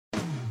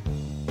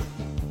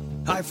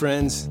Hi,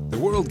 friends. The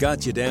world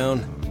got you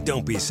down.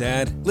 Don't be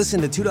sad.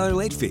 Listen to $2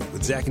 Late Fee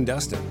with Zach and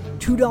Dustin.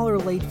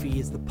 $2 Late Fee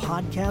is the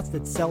podcast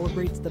that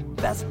celebrates the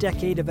best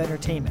decade of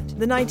entertainment,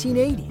 the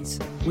 1980s.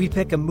 We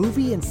pick a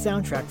movie and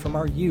soundtrack from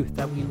our youth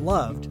that we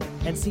loved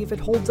and see if it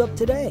holds up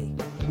today.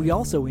 We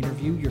also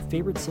interview your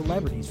favorite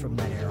celebrities from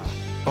that era.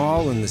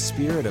 All in the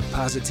spirit of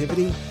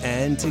positivity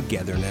and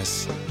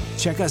togetherness.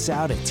 Check us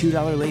out at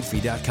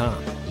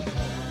 $2LateFee.com.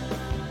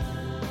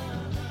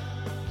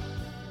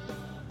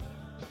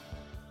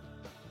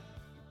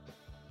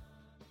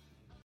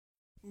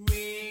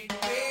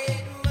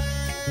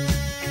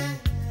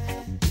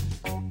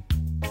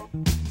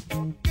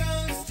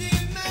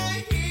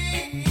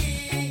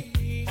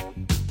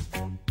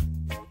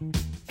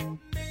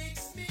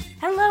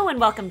 And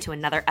welcome to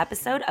another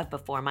episode of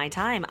Before My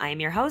Time. I am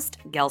your host,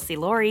 Gelsey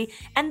Laurie,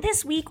 and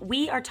this week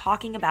we are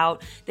talking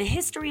about the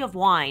history of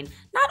wine.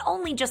 Not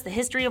only just the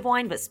history of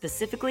wine, but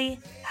specifically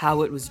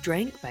how it was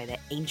drank by the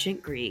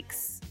ancient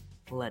Greeks.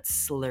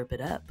 Let's slurp it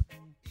up.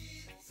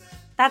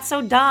 That's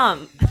so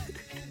dumb.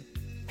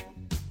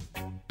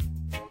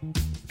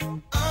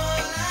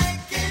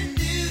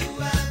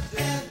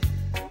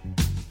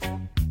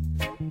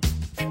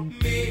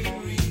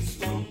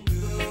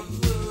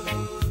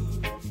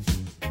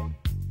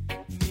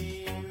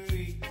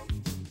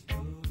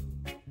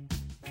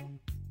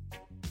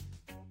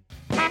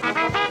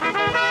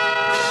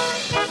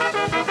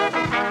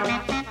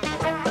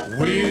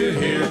 We're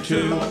here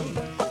to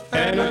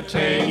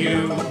entertain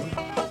you.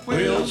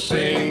 We'll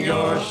sing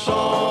your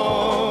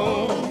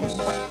songs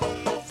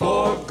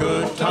for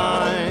good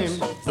times,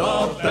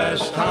 the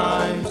best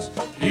times.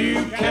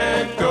 You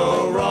can't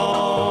go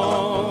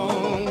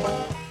wrong.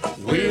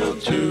 We'll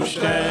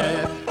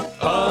two-step,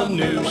 a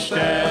new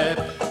step.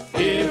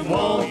 It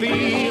won't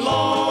be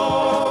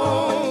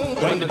long.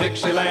 When the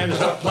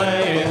Dixielanders are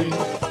playing,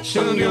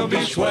 soon you'll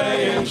be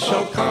swaying.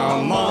 So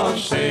come on,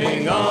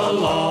 sing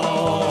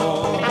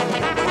along.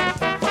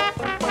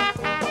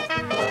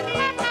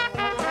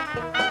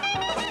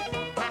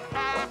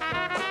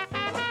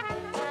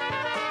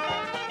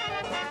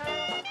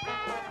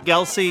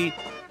 Gelsey,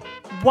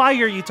 why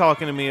are you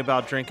talking to me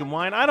about drinking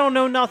wine? I don't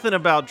know nothing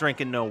about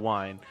drinking no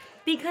wine.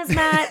 Because,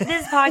 Matt,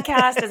 this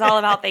podcast is all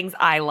about things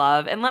I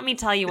love. And let me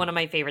tell you, one of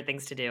my favorite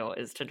things to do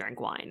is to drink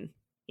wine.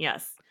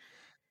 Yes.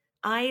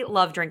 I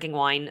love drinking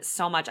wine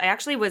so much. I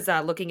actually was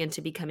looking into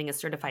becoming a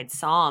certified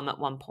somm at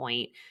one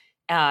point.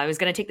 I was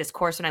going to take this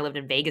course when I lived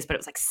in Vegas, but it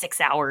was like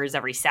 6 hours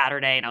every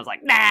Saturday. And I was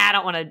like, nah, I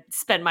don't want to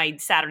spend my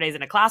Saturdays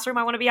in a classroom.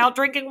 I want to be out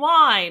drinking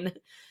wine.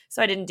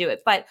 So I didn't do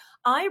it. But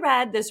I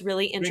read this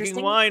really interesting...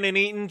 Drinking wine and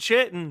eating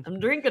chicken. I'm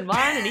drinking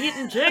wine and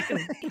eating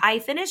chicken. I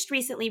finished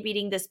recently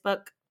reading this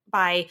book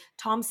by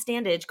Tom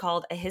Standage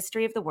called A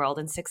History of the World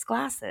in 6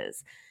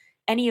 Glasses.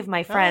 Any of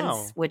my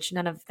friends, which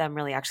none of them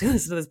really actually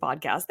listen to this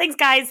podcast. Thanks,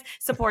 guys.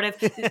 Supportive.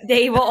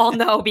 They will all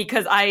know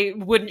because I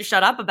wouldn't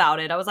shut up about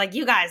it. I was like,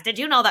 you guys, did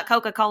you know that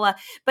Coca-Cola?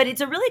 But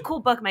it's a really cool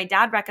book. My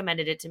dad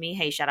recommended it to me.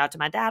 Hey, shout out to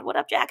my dad. What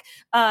up, Jack?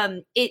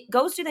 It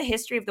goes through the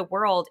history of the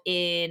world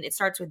it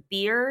starts with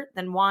beer,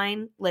 then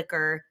wine,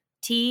 liquor,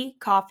 tea,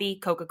 coffee,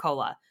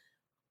 Coca-Cola.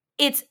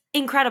 It's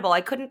incredible.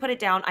 I couldn't put it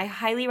down. I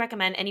highly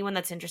recommend anyone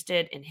that's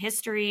interested in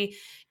history.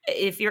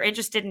 If you're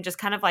interested in just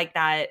kind of like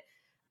that,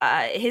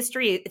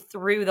 history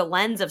through the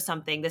lens of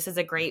something, this is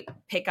a great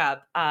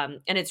pickup. And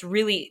it's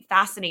really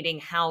fascinating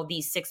how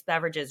these 6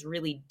 beverages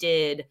really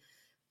did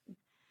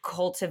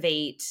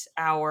cultivate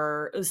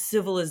our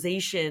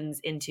civilizations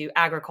into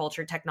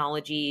agriculture,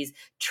 technologies,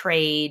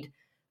 trade,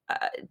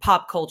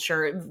 pop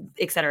culture,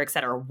 et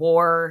cetera,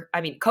 war.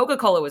 I mean,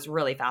 Coca-Cola was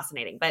really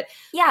fascinating. But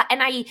yeah,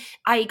 and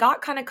I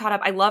got kind of caught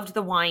up. I loved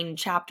the wine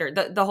chapter.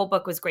 The whole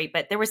book was great,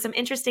 but there were some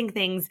interesting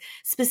things,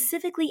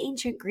 specifically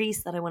ancient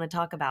Greece, that I want to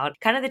talk about.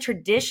 Kind of the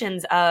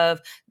traditions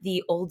of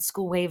the old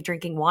school way of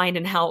drinking wine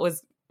and how it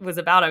was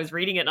about. I was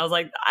reading it and I was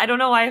like, I don't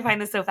know why I find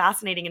this so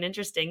fascinating and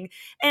interesting.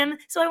 And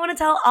so I want to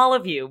tell all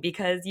of you,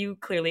 because you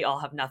clearly all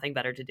have nothing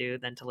better to do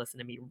than to listen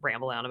to me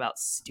ramble on about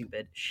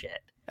stupid shit.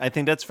 I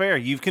think that's fair.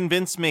 You've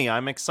convinced me.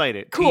 I'm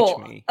excited. Cool.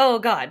 Teach me. Oh,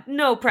 God.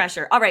 No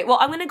pressure. All right. Well,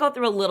 I'm going to go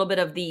through a little bit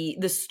of the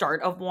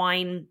start of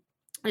wine,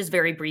 just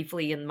very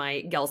briefly in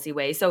my Gelsey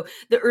way. So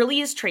the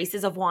earliest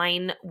traces of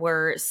wine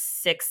were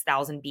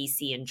 6,000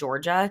 BC in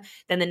Georgia.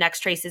 Then the next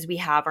traces we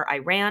have are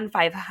Iran,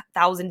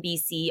 5,000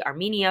 BC,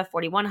 Armenia,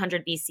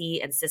 4,100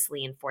 BC, and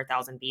Sicily in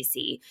 4,000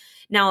 BC.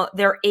 Now,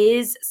 there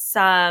is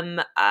some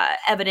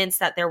evidence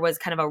that there was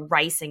kind of a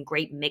rice and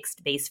grape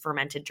mixed base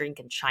fermented drink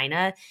in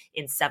China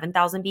in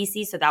 7,000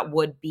 BC. So that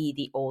would be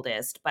the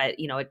oldest. But,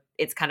 you know,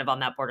 it's kind of on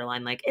that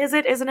borderline, like, is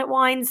it, isn't it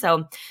wine?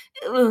 So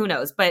who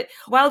knows? But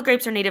wild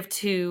grapes are native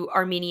to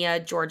Armenia,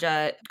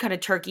 Georgia, kind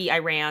of Turkey,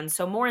 Iran.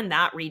 So more in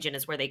that region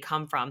is where they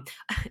come from.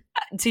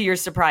 To your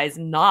surprise,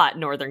 not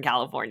Northern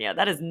California.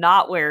 That is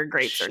not where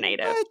grapes are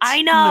native. What?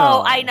 I know,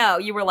 No. I know.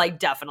 You were like,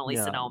 definitely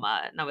No.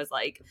 Sonoma. And I was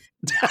like,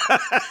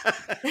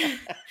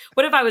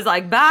 what if I was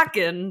like, back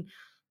in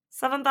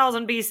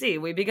 7,000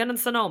 BC, we begin in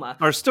Sonoma.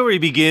 Our story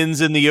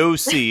begins in the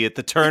OC at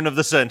the turn of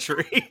the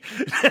century.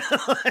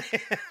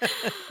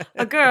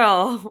 A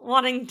girl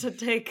wanting to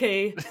take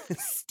a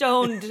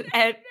stoned,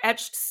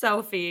 etched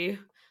selfie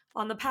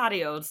on the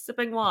patio,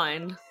 sipping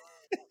wine.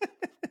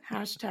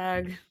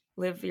 Hashtag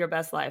live your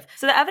best life.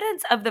 So the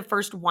evidence of the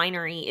first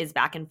winery is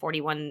back in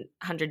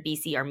 4100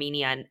 BC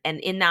Armenia. And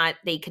in that,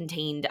 they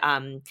contained,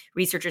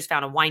 researchers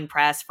found a wine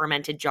press,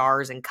 fermented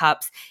jars and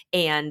cups,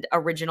 and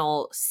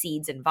original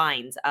seeds and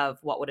vines of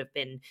what would have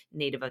been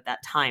native at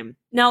that time.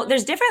 Now,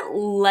 there's different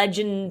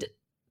legend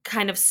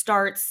kind of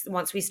starts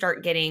once we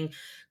start getting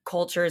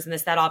cultures and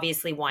this, that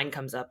obviously wine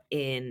comes up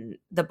in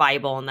the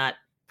Bible, and that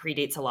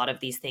predates a lot of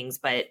these things,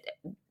 but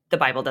the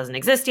Bible doesn't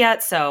exist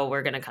yet, so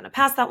we're going to kind of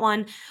pass that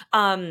one.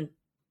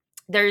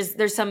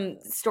 There's some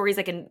stories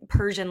like in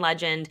Persian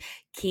legend,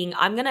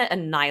 I'm going to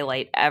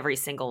annihilate every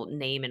single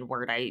name and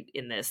word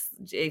in this.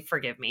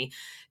 Forgive me.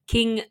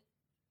 King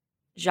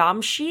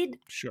Jamshid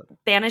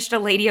banished a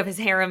lady of his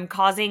harem,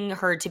 causing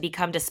her to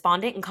become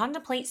despondent and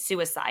contemplate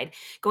suicide.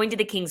 Going to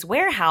the king's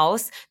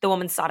warehouse, the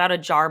woman sought out a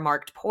jar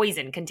marked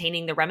poison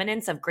containing the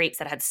remnants of grapes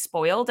that had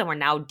spoiled and were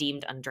now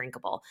deemed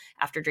undrinkable.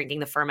 After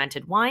drinking the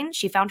fermented wine,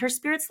 she found her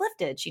spirits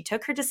lifted. She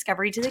took her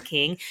discovery to the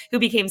king, who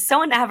became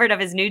so enamored of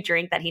his new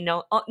drink that he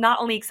not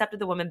only accepted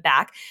the woman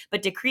back,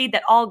 but decreed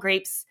that all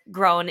grapes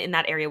grown in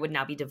that area would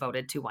now be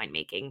devoted to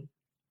winemaking.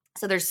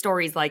 So there's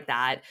stories like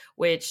that,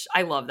 which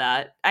I love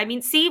that. I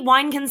mean, see,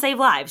 wine can save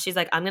lives. She's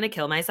like, I'm going to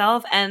kill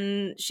myself.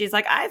 And she's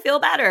like, I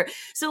feel better.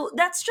 So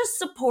that's just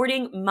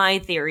supporting my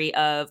theory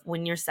of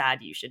when you're sad,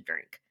 you should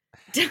drink.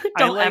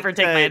 Don't ever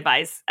take my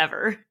advice,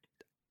 ever.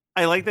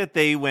 I like that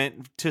they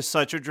went to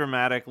such a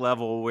dramatic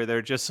level where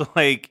they're just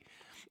like,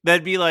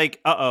 that'd be like,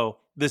 uh-oh,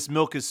 this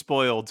milk is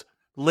spoiled.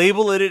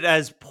 Label it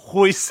as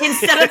poison.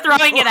 Instead of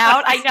throwing it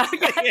out. I know.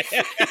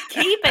 Yeah.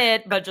 Keep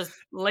it, but just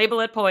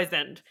label it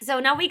poisoned. So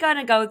now we got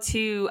to go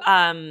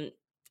to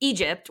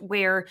Egypt,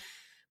 where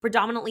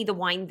predominantly the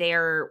wine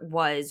there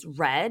was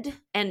red.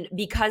 And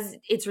because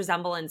its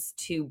resemblance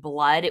to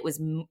blood, it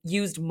was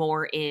used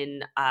more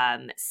in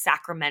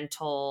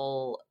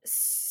sacramental,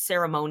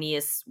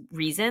 ceremonious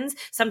reasons.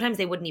 Sometimes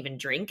they wouldn't even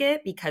drink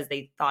it because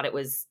they thought it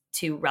was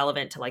too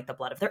relevant to like the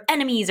blood of their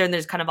enemies, and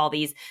there's kind of all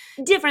these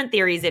different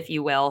theories, if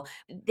you will.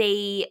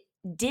 They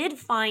did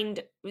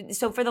find,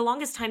 so for the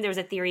longest time, there was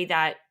a theory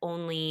that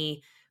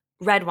only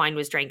red wine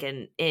was drank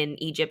in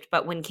Egypt,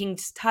 but when King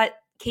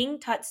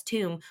Tut's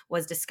tomb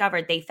was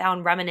discovered, they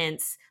found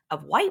remnants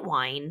of white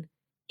wine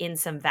in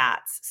some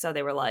vats. So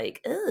they were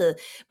like, ugh.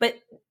 But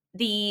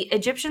the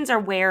Egyptians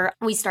are where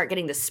we start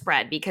getting the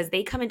spread, because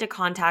they come into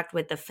contact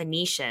with the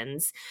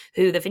Phoenicians,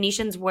 who the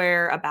Phoenicians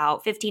were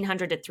about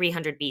 1500 to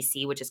 300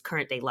 BC, which is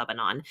current day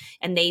Lebanon.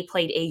 And they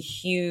played a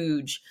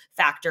huge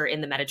factor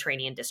in the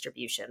Mediterranean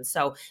distribution.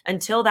 So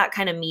until that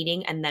kind of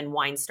meeting, and then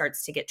wine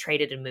starts to get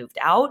traded and moved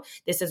out,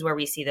 this is where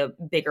we see the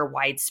bigger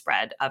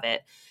widespread of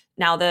it.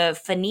 Now, the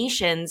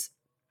Phoenicians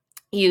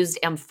used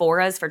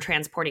amphoras for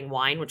transporting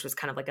wine, which was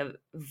kind of like a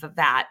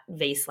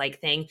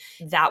vase-like thing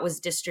that was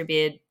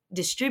distributed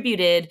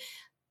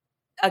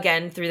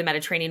again through the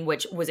Mediterranean,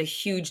 which was a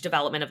huge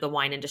development of the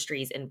wine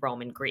industries in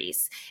Rome and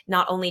Greece.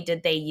 Not only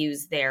did they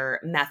use their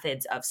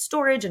methods of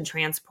storage and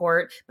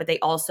transport, but they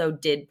also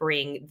did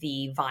bring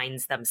the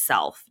vines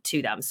themselves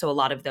to them. So a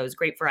lot of those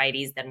grape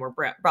varieties then were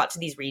brought to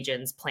these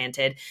regions,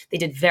 planted. They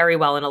did very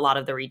well in a lot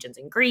of the regions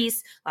in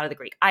Greece, a lot of the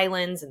Greek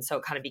islands, and so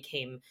it kind of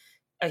became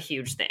a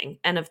huge thing.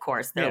 And of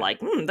course, they're like,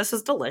 this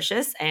is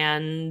delicious,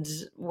 and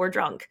we're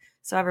drunk.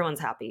 So everyone's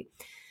happy.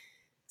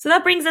 So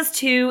that brings us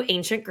to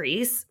ancient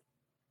Greece.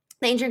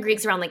 The ancient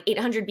Greeks around like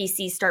 800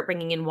 BC start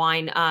bringing in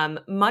wine.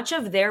 Much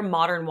of their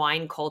modern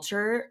wine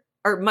culture,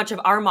 or much of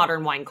our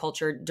modern wine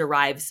culture,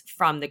 derives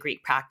from the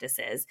Greek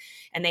practices.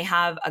 And they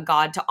have a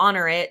god to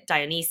honor it,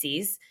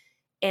 Dionysus.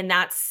 And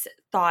that's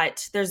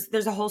thought,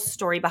 there's a whole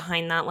story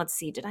behind that. Let's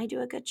see, did I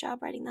do a good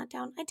job writing that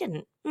down? I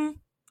didn't.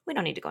 We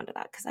don't need to go into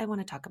that because I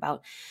want to talk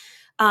about.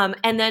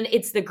 And then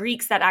it's the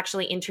Greeks that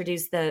actually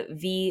introduced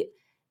the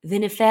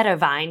vinifera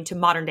vine to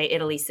modern day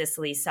Italy,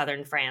 Sicily,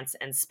 southern France,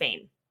 and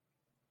Spain.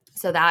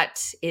 So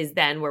that is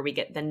then where we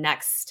get the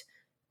next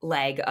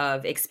leg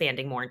of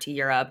expanding more into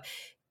Europe.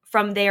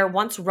 From there,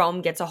 once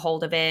Rome gets a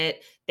hold of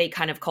it, they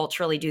kind of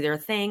culturally do their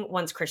thing.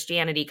 Once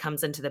Christianity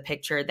comes into the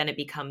picture, then it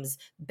becomes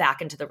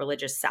back into the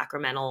religious,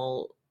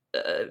 sacramental,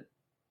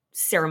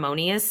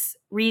 ceremonious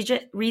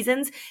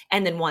reasons.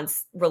 And then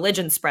once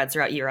religion spreads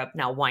throughout Europe,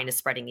 now wine is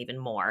spreading even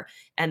more.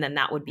 And then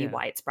that would be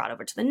why it's brought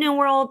over to the New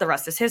World. The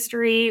rest is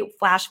history.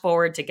 Flash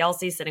forward to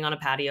Gelsey sitting on a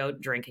patio,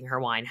 drinking her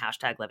wine,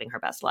 hashtag living her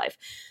best life.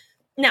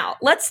 Now,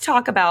 let's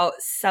talk about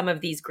some of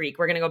these Greek.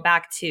 We're going to go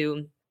back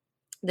to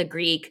the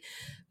Greek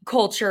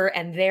culture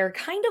and their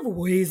kind of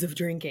ways of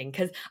drinking,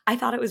 because I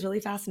thought it was really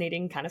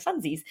fascinating, kind of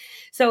funsies.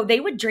 So they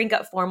would drink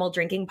at formal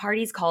drinking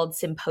parties called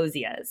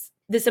symposias.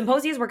 The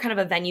symposias were kind of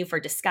a venue for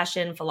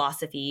discussion,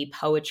 philosophy,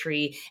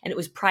 poetry, and it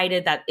was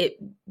prided that it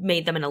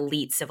made them an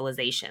elite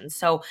civilization.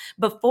 So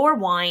before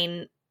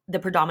wine, the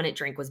predominant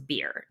drink was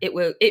beer. It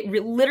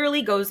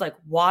literally goes like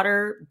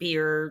water,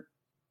 beer,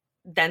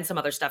 then some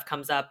other stuff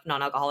comes up,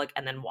 non-alcoholic,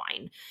 and then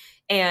wine.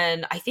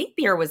 And I think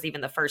beer was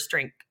even the first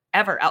drink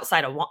ever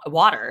outside of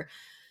water.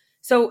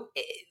 So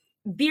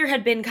beer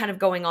had been kind of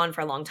going on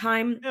for a long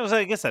time.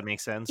 I guess that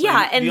makes sense.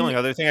 Yeah. And the only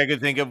other thing I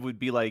could think of would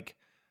be like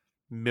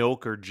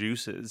milk or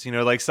juices,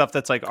 like stuff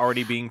that's like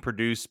already being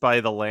produced by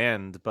the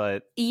land.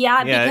 But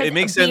yeah, it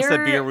makes sense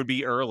that beer would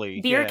be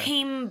early. Beer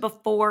came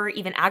before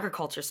even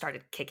agriculture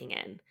started kicking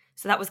in.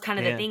 So that was kind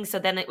of the thing. So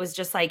then it was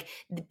just like,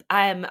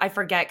 I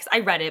forget, because I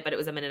read it, but it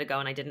was a minute ago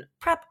and I didn't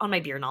prep on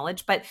my beer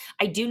knowledge. But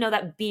I do know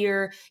that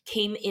beer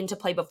came into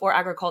play before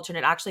agriculture, and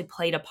it actually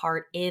played a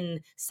part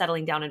in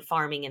settling down and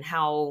farming and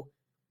how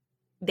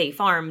they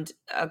farmed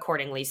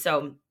accordingly.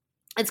 So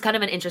it's kind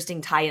of an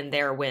interesting tie-in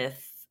there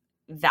with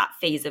that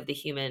phase of the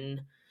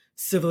human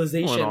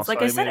civilizations. Well, also,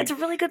 like I said, it's a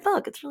really good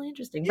book. It's really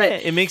interesting. Yeah,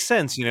 it makes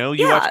sense. You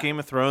watch Game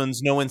of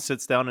Thrones, no one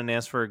sits down and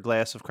asks for a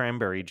glass of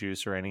cranberry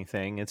juice or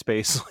anything. It's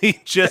basically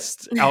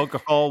just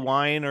alcohol,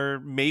 wine, or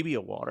maybe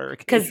a water.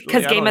 Because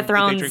Game of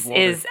Thrones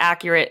is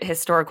accurate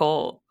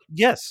historical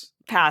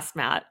past,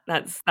 Matt.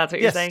 That's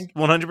what you're saying?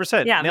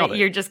 100%. Yeah, nailed it.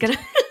 You're just going to...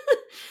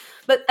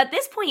 But at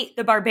this point,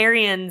 the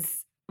barbarians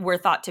were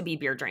thought to be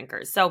beer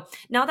drinkers. So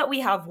now that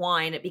we have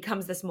wine, it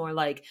becomes this more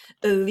like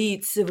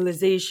elite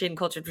civilization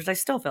culture, which I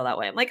still feel that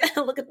way. I'm like,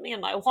 look at me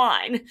and my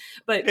wine.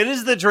 But it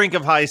is the drink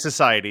of high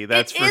society.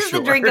 That's for sure. It is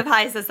the drink of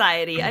high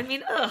society. I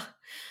mean,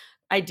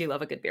 I do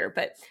love a good beer,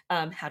 but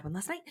had one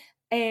last night.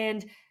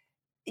 And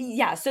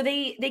yeah, so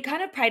they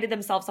kind of prided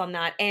themselves on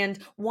that. And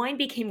wine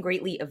became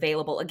greatly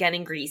available. Again,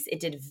 in Greece,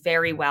 it did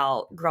very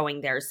well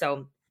growing there.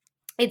 So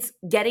it's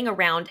getting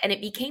around, and it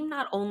became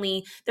not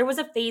only, there was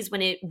a phase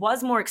when it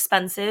was more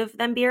expensive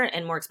than beer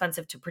and more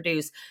expensive to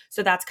produce.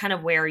 So that's kind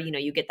of where,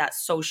 you get that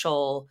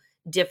social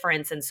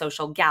difference and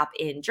social gap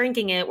in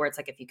drinking it, where it's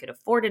like if you could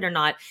afford it or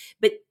not.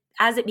 But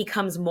as it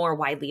becomes more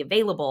widely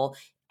available,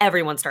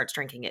 everyone starts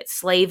drinking it.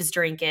 Slaves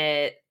drink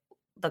it,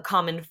 the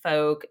common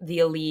folk, the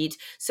elite.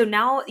 So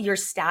now your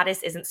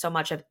status isn't so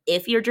much of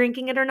if you're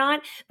drinking it or not,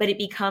 but it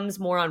becomes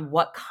more on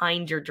what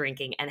kind you're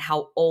drinking and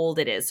how old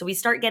it is. So we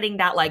start getting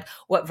that, like,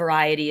 what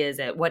variety is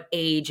it? What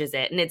age is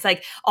it? And it's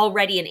like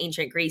already in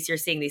ancient Greece, you're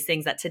seeing these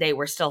things that today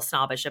we're still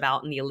snobbish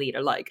about, and the elite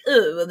are like,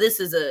 oh, well, this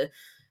is a,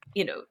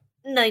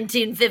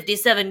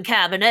 1957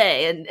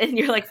 Cabernet. And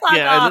you're like, fuck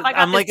off. I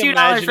got this like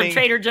 $2 from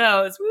Trader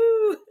Joe's.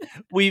 Woo.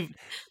 We've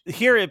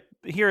hear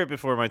it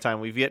before my time.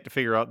 We've yet to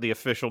figure out the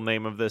official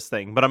name of this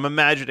thing, but I'm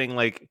imagining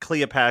like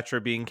Cleopatra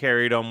being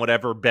carried on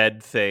whatever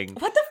bed thing.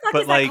 What the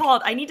fuck is that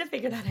called? I need to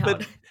figure that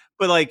out.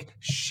 But like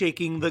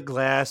shaking the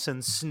glass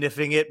and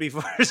sniffing it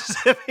before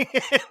sipping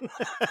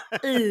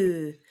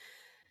it.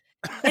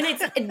 And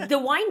it's the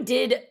wine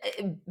did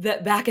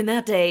back in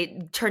that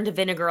day turn to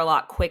vinegar a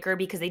lot quicker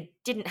because they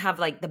didn't have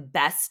like the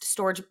best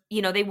storage.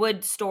 They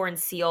would store and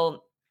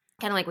seal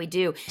kind of like we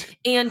do.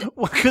 And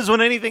because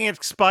when anything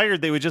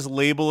expired, they would just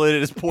label it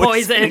as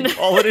poison. And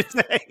call it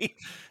a day.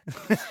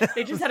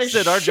 They just had a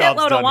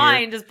shitload of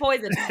wine, just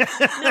poison.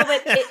 No,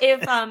 but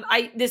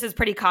if this is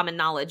pretty common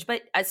knowledge,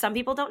 but some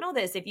people don't know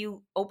this. If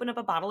you open up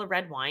a bottle of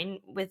red wine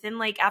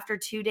within after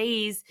 2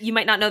 days, you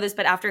might not know this,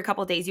 but after a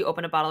couple of days, you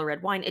open a bottle of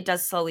red wine, it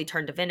does slowly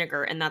turn to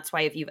vinegar. And that's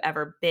why if you've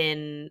ever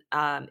been,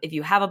 if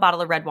you have a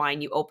bottle of red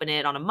wine, you open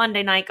it on a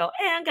Monday night, go,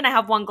 I'm going to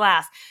have one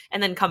glass.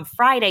 And then come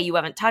Friday, you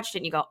haven't touched it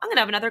and you go, I'm going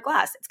to have another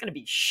glass. It's going to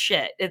be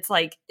shit. It's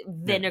like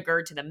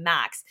vinegar to the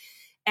max.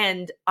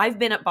 And I've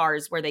been at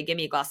bars where they give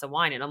me a glass of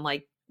wine and I'm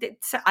like,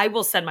 I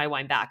will send my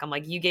wine back. I'm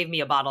like, you gave me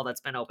a bottle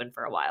that's been open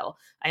for a while.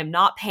 I am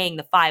not paying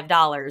the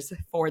 $5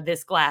 for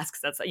this glass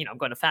because that's, I'm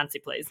going to fancy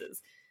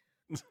places.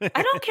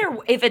 I don't care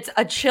if it's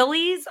a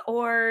Chili's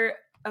or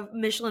a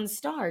Michelin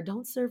star.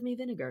 Don't serve me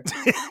vinegar.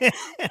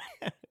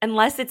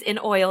 Unless it's in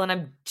oil and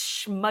I'm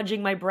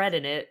smudging my bread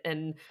in it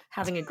and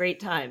having a great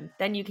time.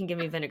 Then you can give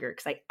me vinegar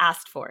because I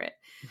asked for it.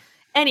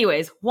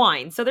 Anyways,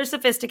 wine. So they're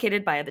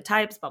sophisticated by the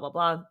types, blah, blah,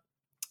 blah.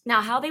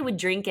 Now, how they would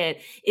drink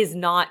it is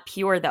not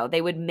pure, though.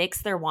 They would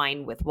mix their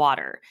wine with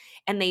water.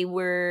 And they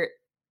were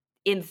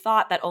in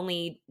thought that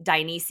only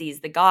Dionysus,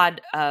 the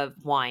god of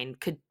wine,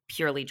 could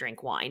purely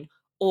drink wine,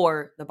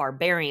 or the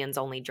barbarians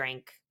only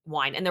drank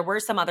wine. And there were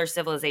some other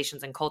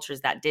civilizations and cultures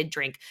that did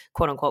drink,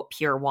 quote unquote,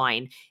 pure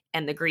wine.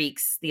 And the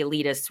Greeks, the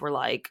elitists, were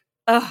like,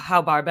 oh,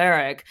 how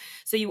barbaric.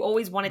 So you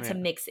always wanted to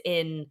mix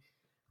in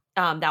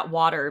that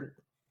water.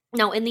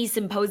 Now, in these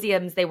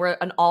symposiums, they were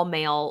an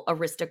all-male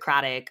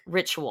aristocratic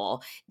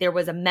ritual. There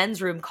was a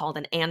men's room called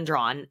an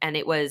andron, and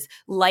it was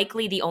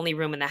likely the only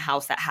room in the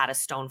house that had a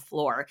stone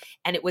floor.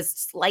 And it was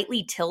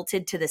slightly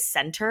tilted to the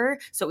center,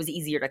 so it was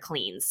easier to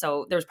clean.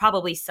 So there's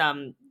probably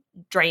some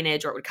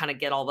drainage, or it would kind of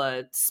get all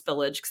the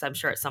spillage, because I'm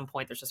sure at some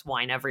point there's just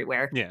wine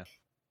everywhere. Yeah.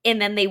 And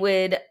then they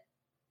would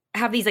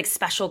have these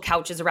special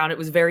couches around. It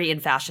was very in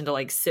fashion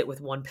to sit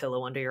with one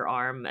pillow under your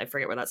arm. I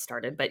forget where that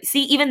started, but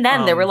see, even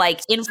then there were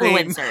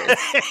influencers.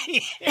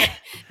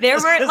 There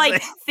were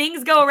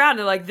things go around.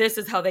 They're like, this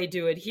is how they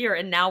do it here.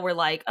 And now we're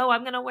like, oh,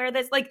 I'm going to wear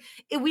this.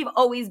 We've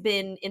always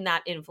been in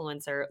that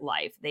influencer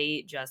life.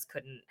 They just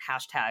couldn't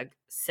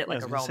 #sit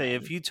like a Roman.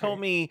 If you told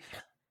me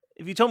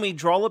If you told me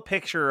draw a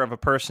picture of a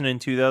person in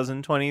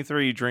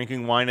 2023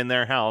 drinking wine in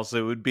their house,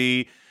 it would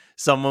be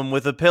someone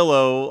with a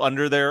pillow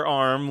under their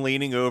arm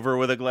leaning over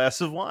with a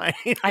glass of wine.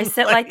 I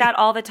sit like that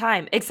all the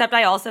time, except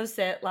I also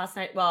sit last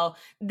night. Well,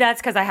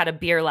 that's because I had a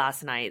beer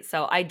last night.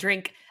 So I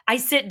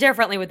sit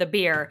differently with a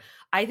beer.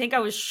 I think I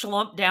was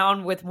slumped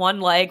down with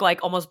one leg,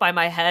 like almost by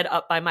my head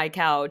up by my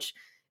couch,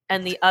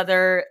 and the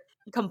other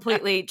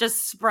completely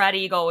just spread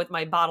eagle with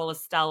my bottle of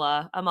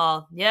Stella. I'm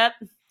all, yep,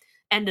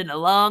 ended a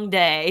long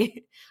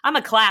day. I'm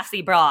a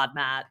classy broad,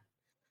 Matt.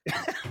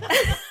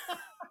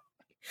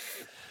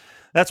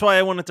 That's why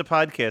I wanted to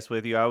podcast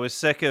with you. I was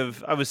sick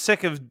of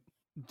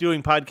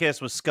doing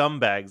podcasts with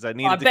scumbags. I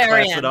needed to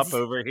class it up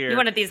over here. You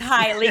wanted these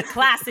highly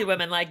classy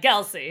women like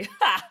Gelsey.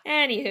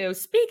 Anywho,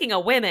 speaking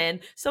of women,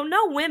 so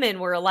no women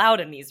were allowed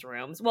in these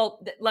rooms.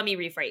 Well, let me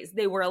rephrase.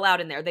 They were allowed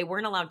in there. They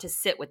weren't allowed to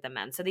sit with the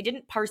men. So they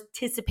didn't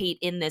participate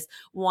in this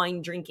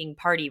wine drinking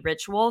party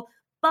ritual,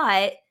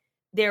 but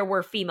there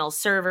were female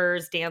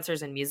servers,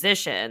 dancers, and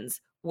musicians,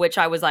 which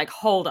I was like,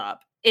 hold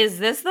up. Is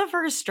this the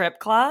first strip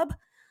club?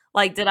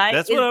 Like, what I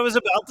was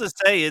about to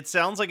say. It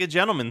sounds like a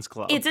gentleman's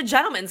club. It's a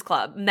gentleman's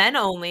club. Men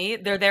only.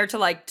 They're there to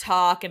like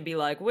talk and be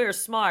like, we're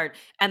smart,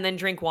 and then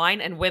drink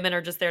wine, and women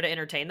are just there to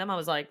entertain them. I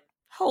was like,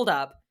 hold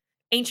up.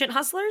 Ancient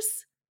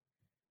hustlers?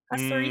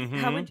 Mm-hmm.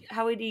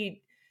 How would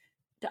he,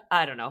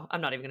 I don't know.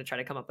 I'm not even going to try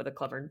to come up with a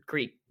clever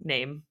Greek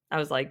name. I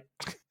was like,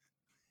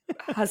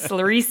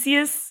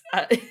 Hustlericius?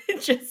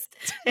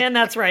 And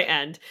that's where I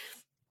end.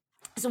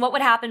 So what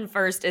would happen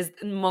first is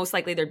most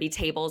likely there'd be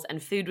tables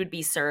and food would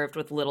be served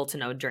with little to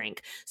no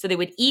drink. So they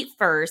would eat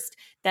first,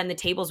 then the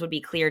tables would be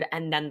cleared,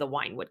 and then the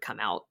wine would come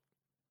out.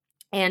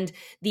 And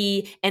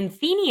the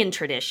Athenian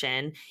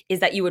tradition is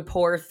that you would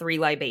pour 3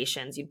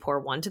 libations. You'd pour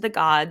one to the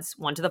gods,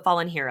 one to the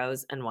fallen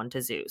heroes, and one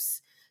to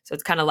Zeus. So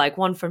it's kind of like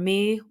one for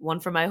me, one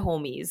for my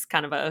homies,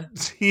 kind of a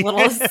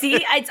little, see,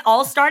 it's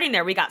all starting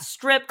there. We got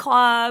strip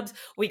clubs,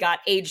 we got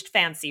aged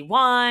fancy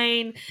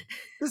wine.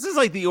 This is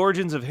like the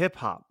origins of hip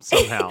hop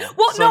somehow.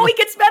 No, it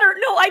gets better.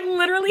 No, I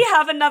literally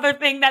have another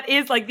thing that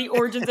is like the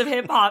origins of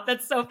hip hop.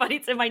 That's so funny.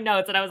 It's in my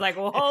notes. And I was like,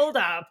 well, hold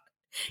up.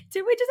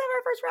 Did we just have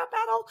our first rap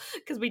battle?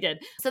 Because we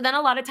did. So then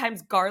a lot of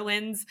times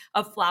garlands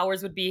of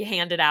flowers would be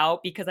handed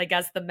out because I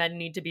guess the men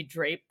need to be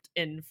draped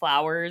in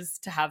flowers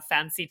to have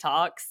fancy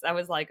talks. I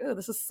was like, oh,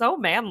 this is so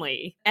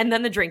manly. And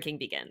then the drinking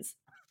begins.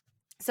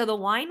 So the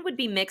wine would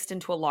be mixed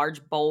into a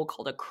large bowl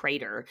called a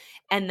crater,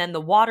 and then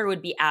the water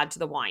would be added to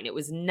the wine. It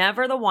was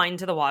never the wine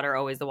to the water,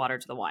 always the water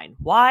to the wine.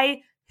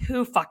 Why?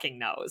 Who fucking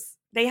knows?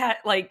 They had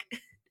like...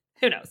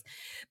 Who knows?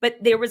 But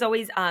there was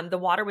always, the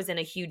water was in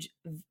a huge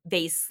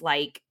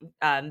vase-like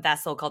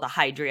vessel called a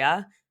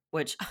hydria,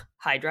 which,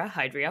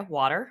 hydria,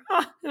 water.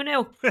 Who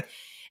knew?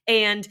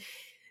 And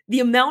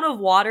the amount of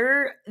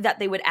water that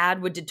they would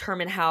add would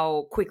determine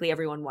how quickly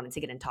everyone wanted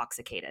to get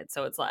intoxicated.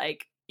 So it's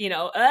like,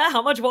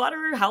 how much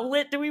water, how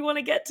lit do we want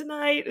to get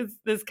tonight? It's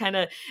this kind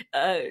of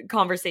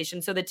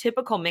conversation. So the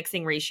typical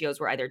mixing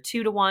ratios were either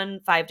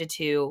 2-1,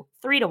 5-2,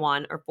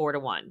 3-1, or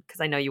 4-1,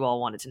 because I know you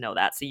all wanted to know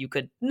that. So you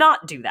could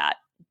not do that.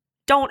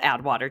 Don't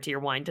add water to your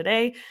wine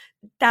today.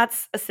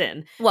 That's a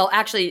sin. Well,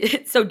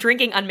 actually, so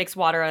drinking unmixed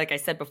water, like I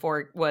said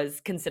before,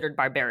 was considered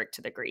barbaric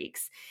to the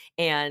Greeks.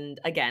 And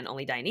again,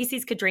 only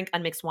Dionysus could drink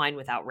unmixed wine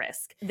without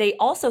risk. They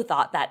also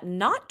thought that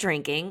not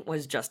drinking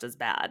was just as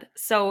bad.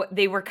 So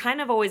they were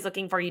kind of always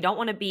looking for, you don't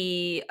want to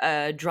be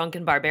a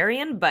drunken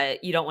barbarian,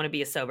 but you don't want to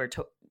be a sober,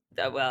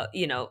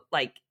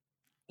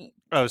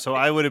 Oh, so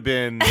I would have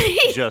been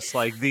just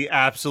like the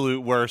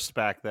absolute worst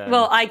back then.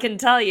 Well, I can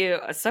tell you,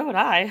 so would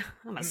I.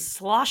 I'm a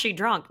sloshy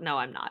drunk. No,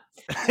 I'm not.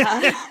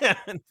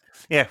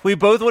 Yeah, we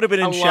both would have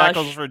been in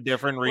shackles for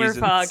different reasons.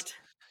 We're fucked.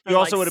 You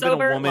also would have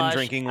been a woman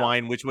drinking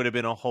wine, which would have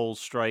been a whole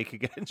strike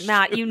against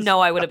Matt, you know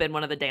I would have been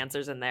one of the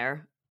dancers in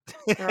there.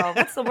 They're all,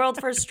 what's the world's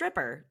first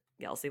stripper?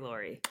 Gelsey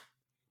Laurie.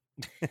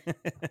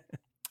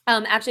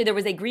 Actually, there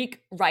was a Greek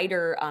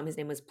writer. His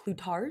name was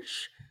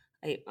Plutarch.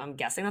 I'm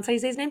guessing that's how you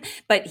say his name.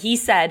 But he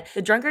said,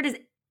 the drunkard is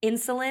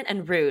insolent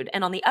and rude.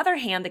 And on the other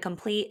hand, the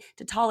complete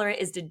to tolerate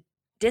is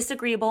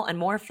disagreeable and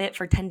more fit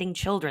for tending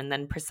children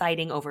than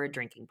presiding over a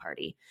drinking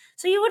party.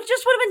 So you would have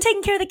been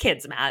taking care of the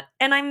kids, Matt.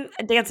 And I'm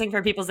dancing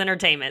for people's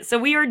entertainment. So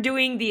we are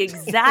doing the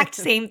exact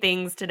same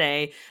things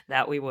today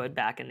that we would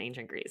back in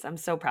ancient Greece. I'm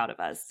so proud of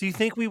us. Do you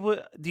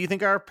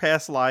think our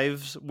past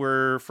lives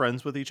were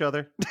friends with each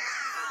other?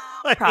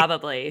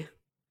 Probably.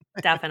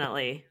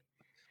 Definitely.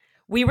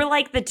 We were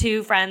like the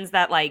two friends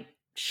that like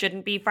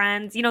shouldn't be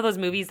friends. You know those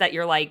movies that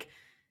you're like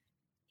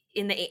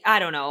I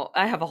don't know.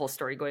 I have a whole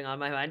story going on in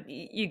my mind.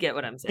 You get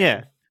what I'm saying.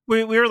 Yeah.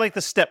 We were like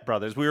the Step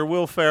Brothers. We were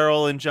Will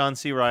Ferrell and John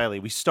C. Reilly.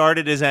 We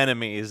started as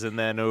enemies and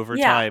then over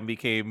time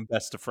became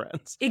best of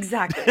friends.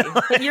 Exactly.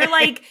 But you're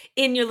like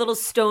in your little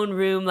stone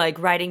room, like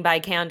writing by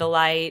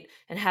candlelight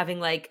and having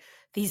like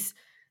these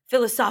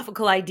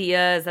philosophical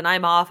ideas. And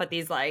I'm off at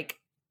these like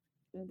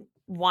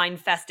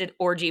wine-fested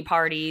orgy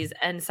parties,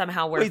 and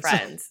somehow we're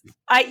friends.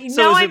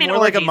 I'm in more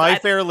like a My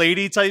Fair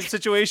Lady type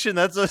situation?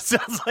 That's what it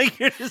sounds like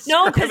you're just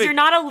No, because you're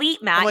not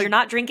elite, Matt. Like, you're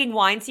not drinking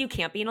wine, so you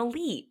can't be an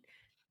elite.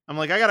 I'm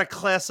like, I gotta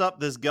class up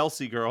this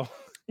Gelsey girl.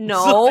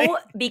 No, like,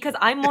 because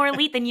I'm more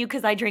elite than you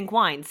because I drink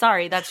wine.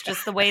 Sorry, that's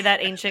just the way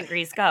that ancient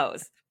Greece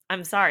goes.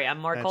 I'm sorry, I'm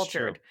more That's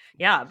cultured. true.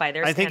 Yeah, by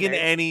their I think standards.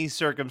 in any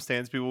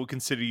circumstance, people will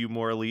consider you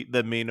more elite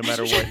than me, no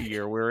matter what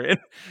year we're in.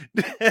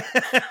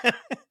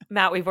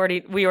 Matt, we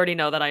already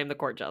know that I am the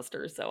court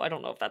jester, so I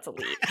don't know if that's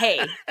elite. Hey,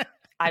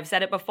 I've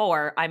said it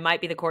before. I might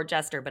be the court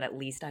jester, but at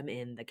least I'm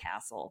in the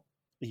castle.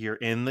 You're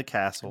in the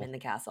castle. I'm in the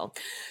castle.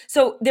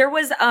 So there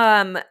was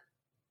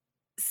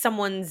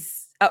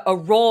someone's a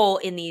role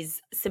in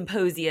these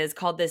symposias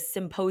called the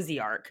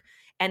symposiarch,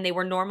 and they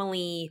were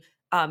normally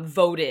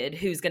voted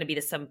who's going to be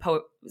the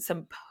symposiarch.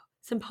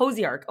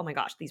 Oh my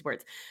gosh, these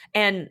words.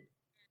 And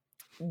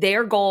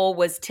their goal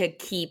was to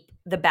keep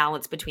the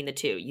balance between the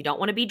two. You don't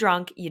want to be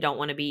drunk, you don't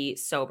want to be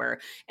sober.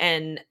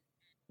 And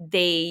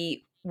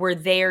they were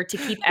there to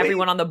keep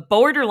everyone on the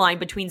borderline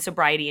between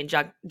sobriety and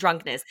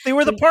drunkenness. They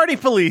were the party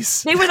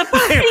police. They were the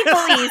party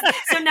police.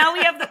 So now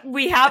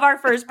we have our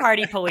first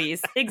party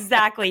police.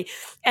 Exactly.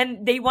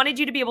 And they wanted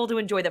you to be able to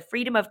enjoy the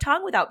freedom of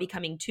tongue without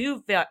becoming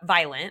too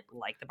violent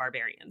like the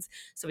barbarians.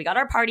 So we got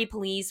our party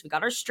police, we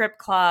got our strip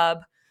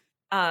club.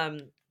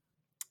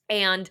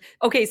 And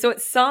okay, so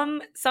at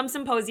some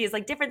symposias,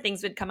 like different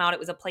things would come out. It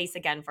was a place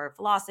again for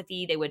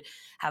philosophy. They would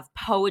have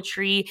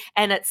poetry,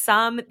 and at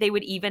some they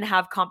would even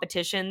have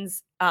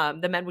competitions.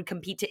 The men would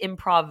compete to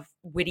improv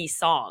witty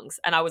songs,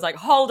 and I was like,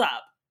 hold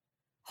up,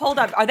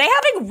 are they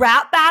having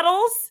rap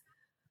battles?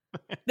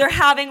 They're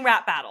having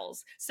rap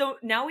battles. So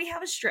now we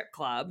have a strip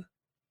club,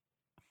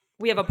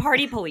 we have a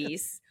party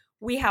police,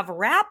 we have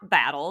rap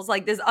battles,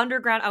 like this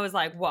underground. I was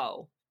like,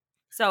 whoa.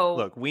 So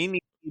look, we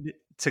need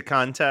to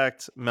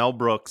contact Mel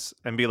Brooks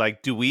and be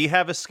like, do we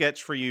have a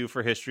sketch for you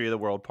for History of the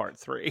World Part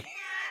 3?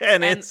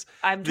 and it's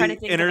I'm trying to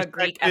think of a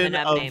Greek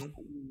Eminem name.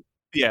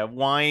 Yeah,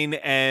 wine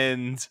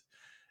and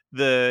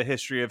the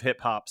history of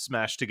hip hop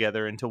smashed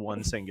together into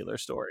one singular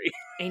story.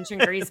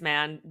 Ancient Greece,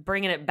 man,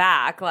 bringing it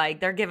back. Like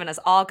they're giving us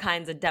all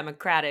kinds of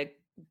democratic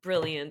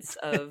brilliance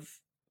of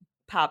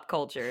pop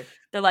culture.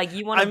 They're like,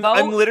 you want to vote?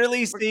 I'm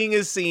literally seeing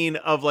a scene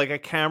of like a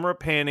camera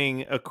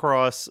panning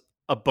across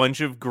a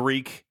bunch of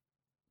Greek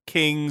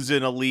kings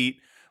and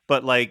elite,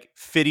 but like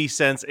 50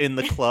 Cent in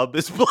the club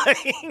is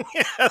playing.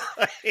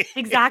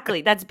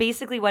 Exactly. That's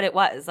basically what it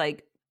was.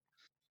 Like,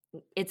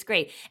 it's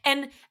great.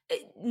 And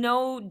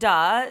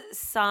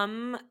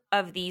some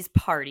of these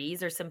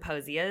parties or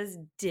symposias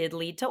did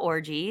lead to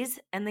orgies,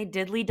 and they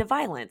did lead to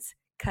violence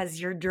because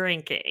you're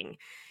drinking.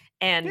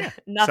 And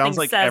nothing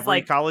like says every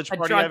like college a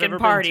party I've drunken ever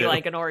party been to.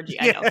 like an orgy.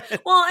 I know.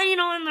 Well,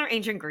 and in their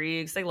ancient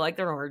Greeks, they like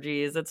their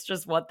orgies. It's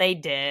just what they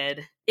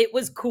did. It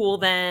was cool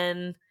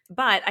then.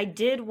 But I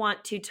did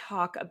want to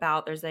talk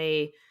about, there's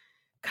a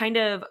kind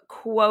of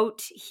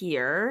quote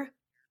here.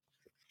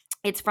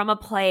 It's from a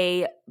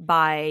play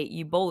by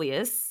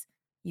Eubulus.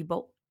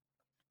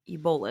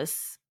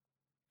 Eubulus.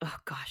 Oh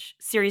gosh.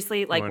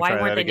 Seriously, like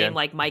why weren't they named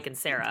like Mike and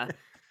Sarah?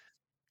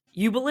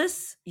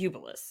 Eubulus?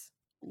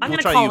 We'll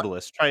try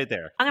Eubulus. Try it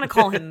there. I'm going to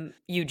call him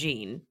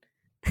Eugene.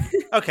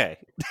 Okay.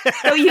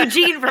 So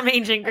Eugene from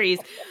ancient Greece.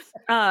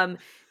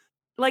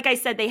 Like I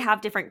said, they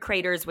have different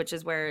craters, which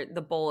is where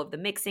the bowl of the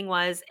mixing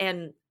was.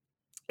 And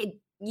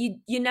you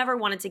never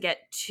wanted to get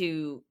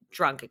too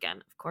drunk again.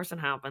 Of course it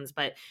happens,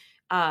 but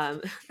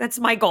that's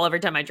my goal every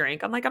time I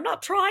drink. I'm like, I'm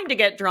not trying to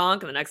get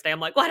drunk. And the next day I'm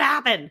like, what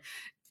happened?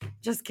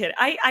 Just kidding.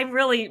 I'm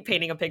really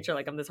painting a picture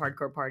like I'm this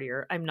hardcore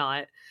partier. I'm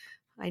not.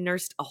 I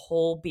nursed a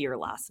whole beer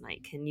last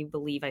night. Can you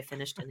believe I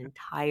finished an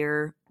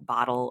entire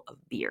bottle of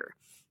beer?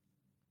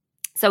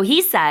 So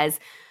he says,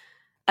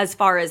 as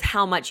far as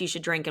how much you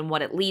should drink and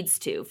what it leads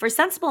to. For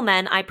sensible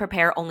men, I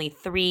prepare only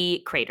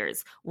 3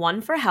 craters.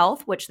 1 for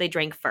health, which they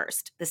drink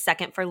first. The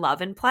 2nd for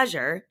love and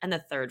pleasure. And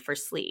the 3rd for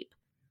sleep.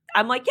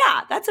 I'm like,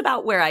 yeah, that's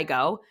about where I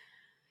go.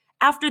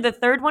 After the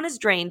 3rd one is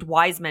drained,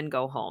 wise men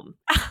go home.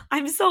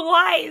 I'm so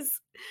wise.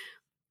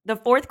 The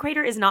 4th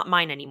crater is not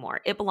mine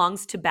anymore. It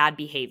belongs to bad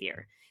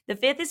behavior. The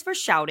 5th is for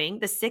shouting.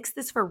 The 6th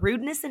is for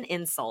rudeness and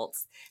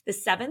insults. The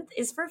 7th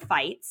is for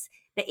fights.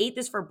 The 8th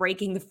is for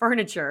breaking the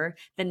furniture.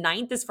 The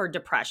 9th is for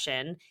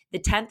depression. The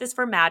 10th is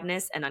for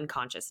madness and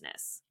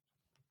unconsciousness.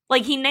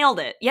 Like, he nailed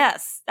it.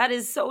 Yes, that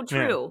is so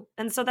true.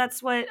 Yeah. And so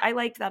that's what I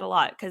liked that a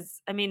lot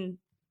because, I mean,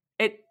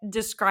 it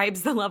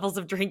describes the levels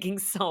of drinking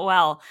so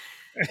well.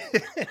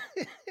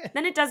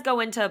 Then it does go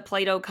into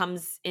Plato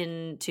comes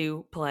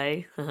into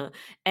play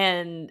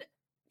and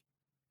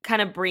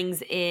kind of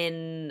brings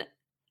in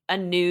a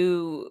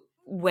new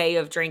way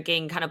of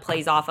drinking, kind of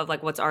plays off of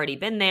like what's already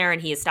been there,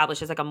 and he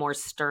establishes like a more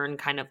stern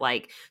kind of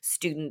like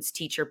students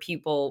teacher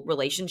pupil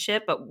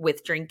relationship, but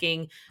with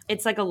drinking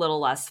it's like a little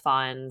less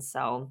fun.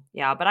 So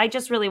yeah, but I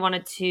just really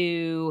wanted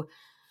to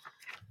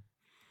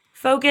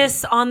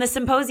focus on the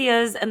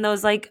symposias and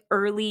those like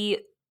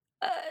early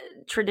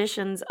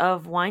traditions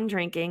of wine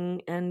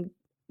drinking and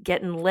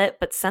getting lit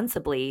but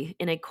sensibly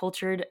in a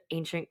cultured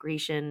ancient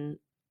Grecian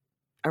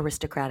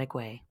aristocratic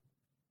way.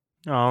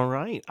 All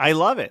right. I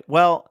love it.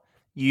 Well,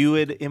 you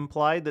had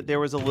implied that there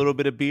was a little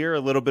bit of beer, a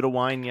little bit of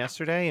wine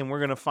yesterday, and we're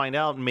going to find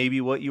out maybe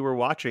what you were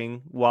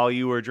watching while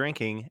you were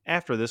drinking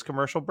after this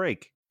commercial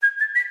break.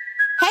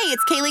 Hey,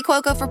 it's Kaylee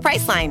Cuoco for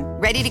Priceline.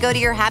 Ready to go to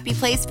your happy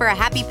place for a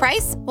happy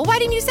price? Well, why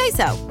didn't you say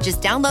so?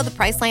 Just download the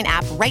Priceline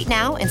app right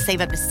now and save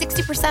up to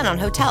 60% on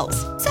hotels.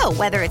 So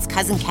whether it's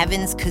Cousin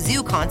Kevin's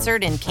Kazoo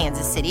Concert in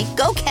Kansas City,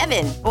 go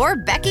Kevin, or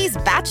Becky's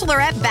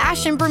Bachelorette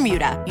Bash in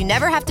Bermuda, you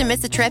never have to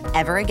miss a trip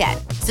ever again.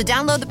 So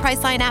download the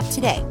Priceline app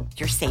today.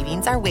 Your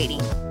savings are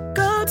waiting.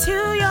 Go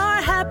to your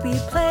happy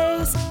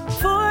place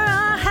for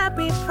a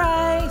happy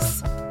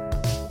price.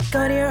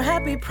 Go to your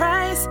happy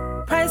price,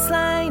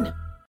 Priceline.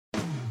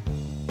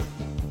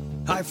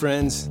 Hi,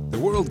 friends. The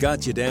world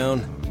got you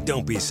down.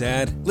 Don't be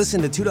sad.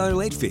 Listen to $2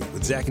 Late Fee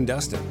with Zach and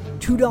Dustin.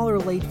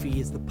 $2 Late Fee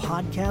is the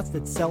podcast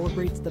that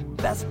celebrates the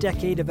best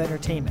decade of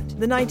entertainment,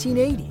 the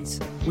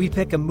 1980s. We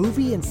pick a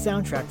movie and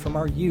soundtrack from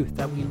our youth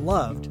that we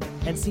loved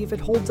and see if it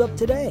holds up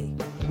today.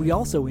 We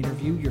also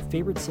interview your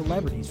favorite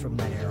celebrities from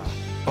that era.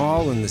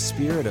 All in the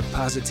spirit of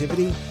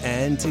positivity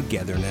and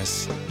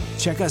togetherness.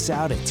 Check us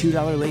out at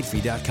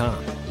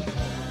 $2latefee.com.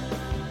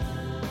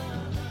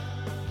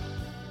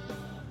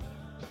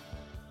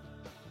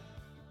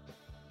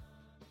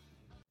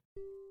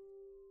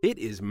 It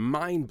is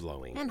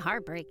mind-blowing and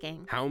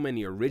heartbreaking how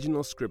many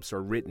original scripts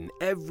are written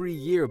every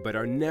year but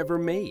are never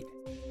made.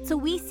 So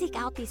we seek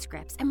out these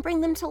scripts and bring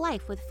them to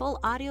life with full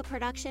audio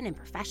production and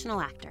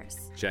professional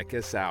actors. Check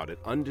us out at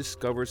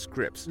Undiscovered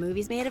Scripts,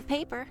 Movies made of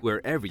paper.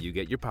 wherever you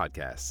get your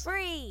podcasts.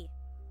 Free.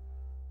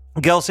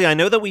 Gelsey, I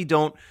know that we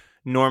don't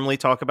normally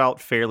talk about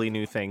fairly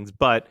new things,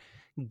 but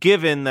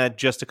given that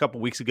just a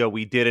couple weeks ago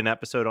we did an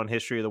episode on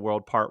History of the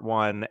World Part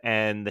 1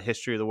 and the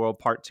History of the World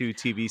Part 2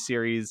 TV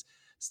series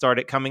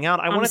started coming out,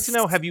 I wanted to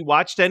know, have you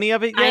watched any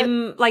of it yet?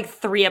 I'm like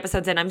 3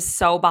 episodes in. I'm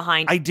so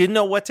behind. I didn't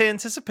know what to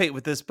anticipate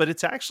with this, but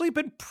it's actually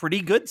been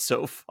pretty good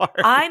so far.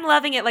 I'm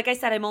loving it. Like I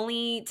said, I'm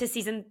only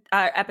to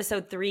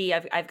episode 3.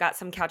 I've got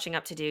some catching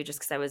up to do just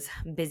because I was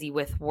busy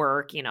with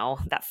work, you know,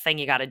 that thing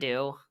you got to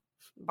do,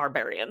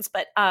 barbarians.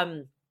 But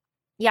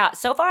yeah,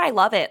 so far I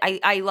love it.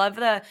 I love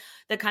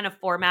the kind of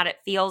format. It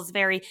feels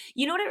very,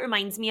 you know what it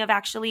reminds me of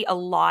actually a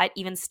lot,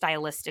 even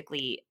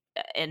stylistically.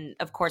 And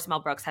of course,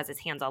 Mel Brooks has his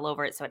hands all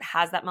over it, so it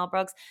has that Mel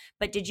Brooks.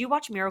 But did you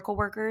watch Miracle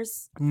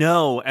Workers?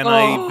 No, and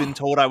I've been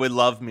told I would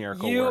love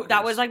Miracle Workers.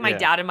 That was like my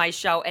dad and my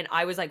show, and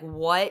I was like,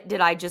 what did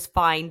I just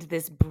find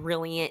this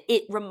brilliant?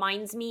 It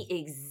reminds me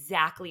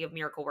exactly of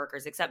Miracle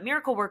Workers, except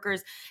Miracle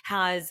Workers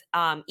has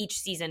each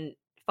season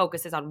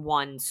focuses on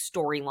one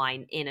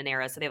storyline in an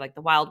era. So they have like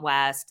the Wild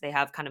West, they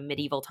have kind of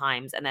medieval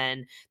times, and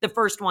then the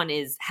first one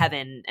is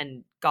heaven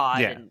and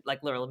God and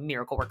like literally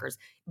miracle workers.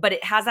 But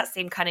it has that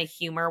same kind of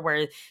humor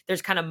where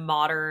there's kind of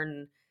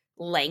modern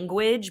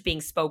language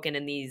being spoken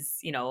in these,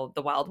 you know,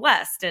 the Wild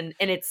West, and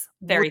it's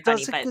very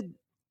funny. But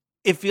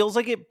it feels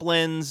like it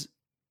blends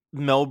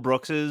Mel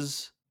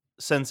Brooks's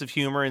sense of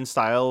humor and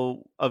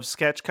style of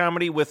sketch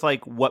comedy with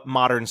like what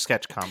modern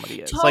sketch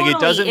comedy is. Totally. Like it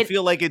doesn't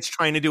feel like it's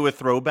trying to do a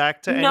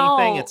throwback to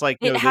anything. It's like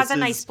it has a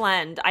nice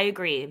blend. I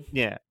agree.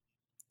 Yeah.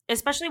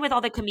 Especially with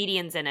all the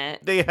comedians in it.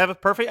 They have a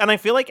perfect, and I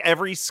feel like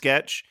every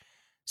sketch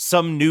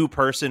some new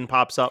person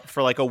pops up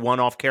for like a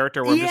one-off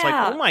character where I'm just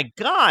like, oh my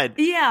God.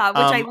 Yeah, which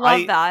I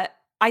love that.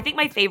 I think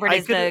my favorite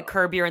is the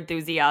Curb Your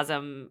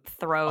Enthusiasm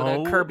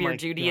throw, the Curb Your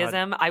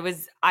Judaism. God.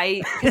 Because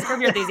Curb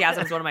Your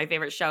Enthusiasm is one of my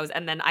favorite shows.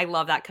 And then I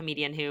love that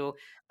comedian who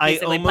I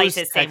basically plays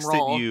his same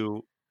role. texted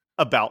you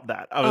about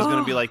that. I was going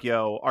to be like,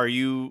 yo,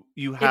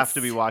 you have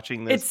to be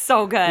watching this. It's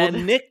so good.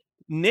 Well,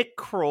 Nick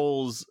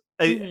Kroll's,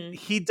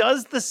 he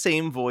does the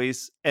same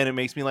voice and it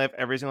makes me laugh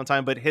every single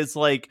time, but his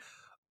like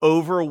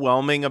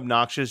overwhelming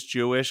obnoxious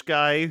Jewish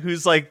guy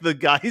who's like the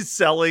guy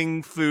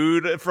selling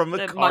food from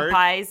the cart. Mug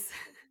pies.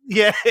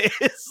 Yeah,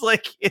 it's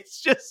like,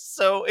 it's just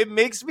so, it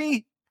makes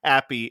me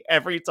happy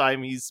every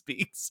time he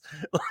speaks,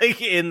 like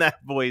in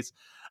that voice.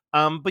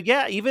 But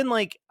yeah, even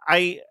like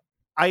I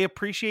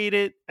appreciate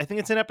it. I think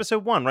it's in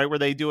episode 1, right, where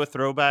they do a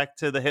throwback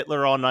to the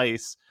Hitler on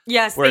Ice.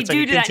 Yes, they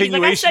do that. He's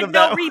like, I said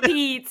no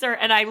repeats,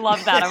 and I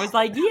love that. I was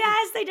like,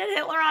 yes, they did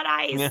Hitler on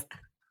Ice. Yeah.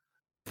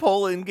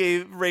 Poland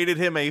rated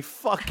him a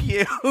fuck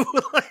you.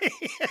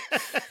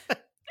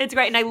 It's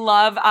great, and I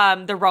love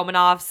the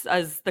Romanovs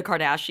as the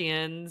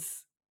Kardashians.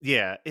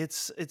 Yeah,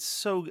 it's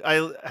so.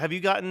 Have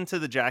you gotten to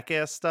the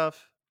Jackass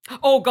stuff?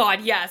 Oh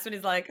God, yes. When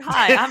he's like,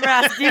 "Hi, I'm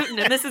Rasputin,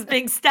 and this is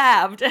being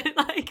stabbed," and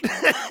like,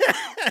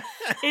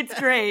 it's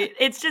great.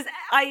 It's just,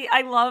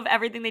 I love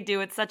everything they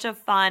do. It's such a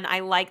fun. I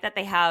like that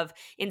they have,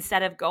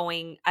 instead of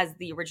going as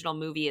the original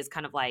movie is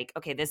kind of like,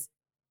 okay, this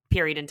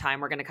period in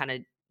time, we're going to kind of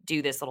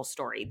do this little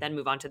story, then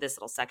move on to this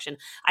little section.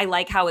 I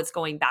like how it's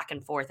going back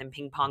and forth and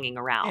ping ponging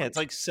around. Yeah, it's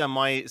like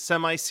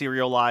semi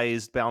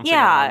serialized, bouncing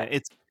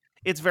around.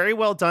 It's very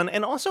well done.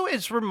 And also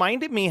it's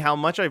reminded me how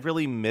much I've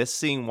really missed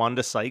seeing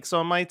Wanda Sykes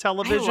on my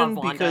television. I love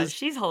Wanda. Because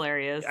she's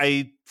hilarious.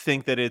 I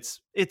think that it's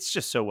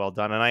just so well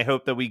done. And I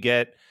hope that we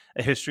get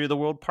a History of the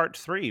World Part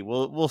 3.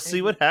 We'll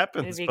see what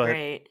happens. It'd be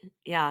great.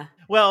 Yeah.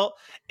 Well,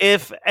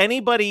 if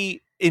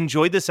anybody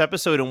enjoyed this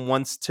episode and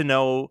wants to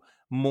know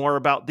more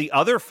about the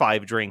other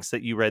 5 drinks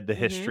that you read the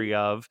history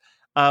of,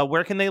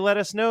 where can they let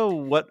us know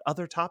what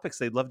other topics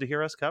they'd love to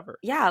hear us cover?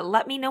 Yeah,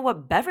 let me know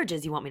what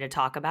beverages you want me to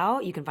talk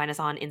about. You can find us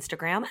on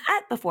Instagram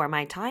at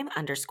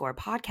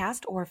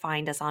BeforeMyTime_podcast, or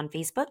find us on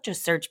Facebook.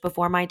 Just search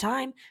Before My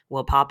Time.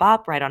 We'll pop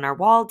up right on our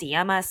wall.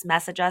 DM us,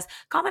 message us,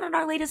 comment on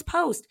our latest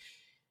post.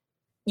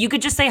 You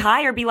could just say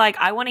hi or be like,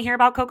 I want to hear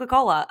about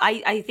Coca-Cola.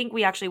 I think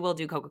we actually will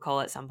do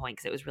Coca-Cola at some point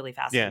because it was really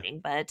fascinating.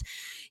 But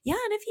yeah,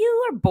 and if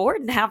you are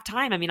bored and have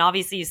time, I mean,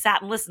 obviously you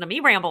sat and listened to me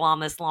ramble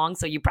on this long,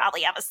 so you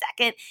probably have a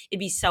second.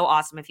 It'd be so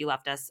awesome if you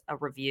left us a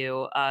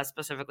review,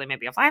 specifically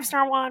maybe a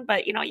 5-star one,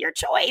 but your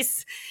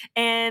choice.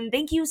 And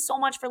thank you so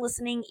much for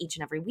listening each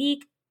and every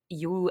week.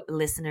 You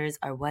listeners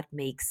are what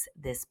makes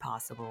this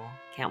possible.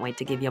 Can't wait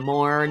to give you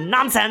more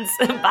nonsense.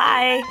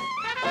 Bye.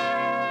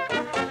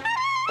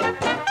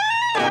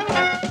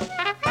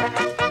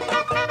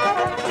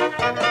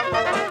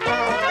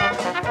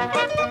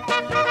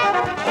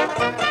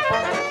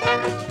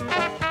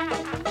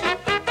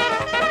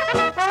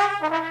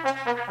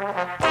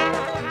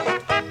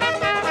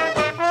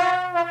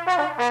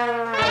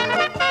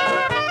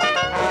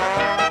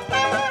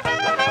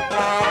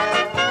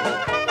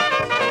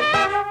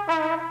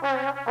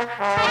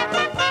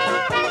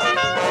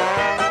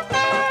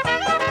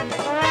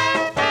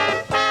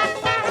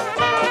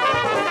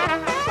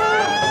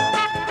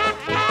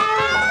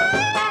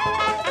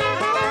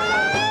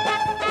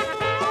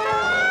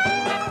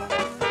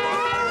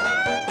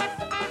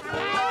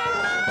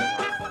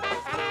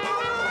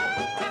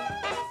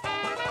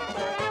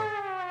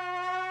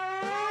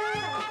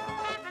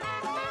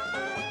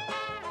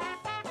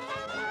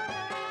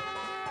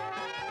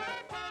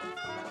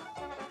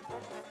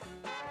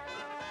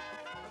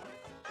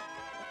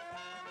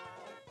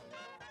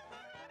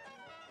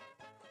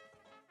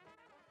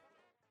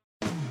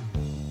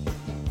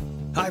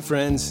 Hi,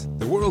 friends.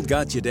 The world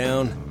got you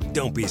down.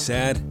 Don't be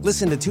sad.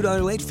 Listen to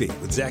 $2 Late Fee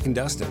with Zach and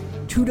Dustin.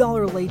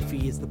 $2 Late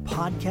Fee is the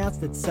podcast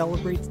that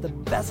celebrates the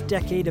best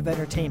decade of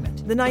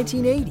entertainment, the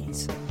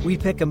 1980s. We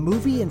pick a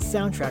movie and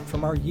soundtrack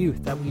from our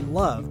youth that we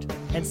loved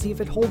and see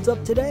if it holds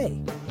up today.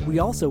 We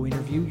also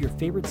interview your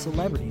favorite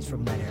celebrities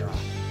from that era.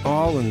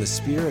 All in the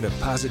spirit of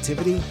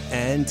positivity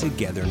and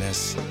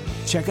togetherness.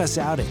 Check us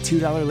out at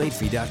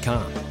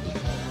 $2latefee.com.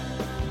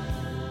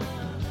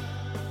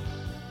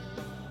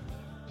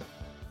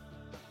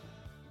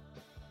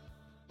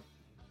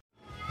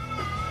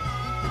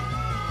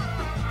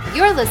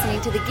 You're listening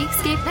to the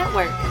Geekscape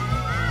Network.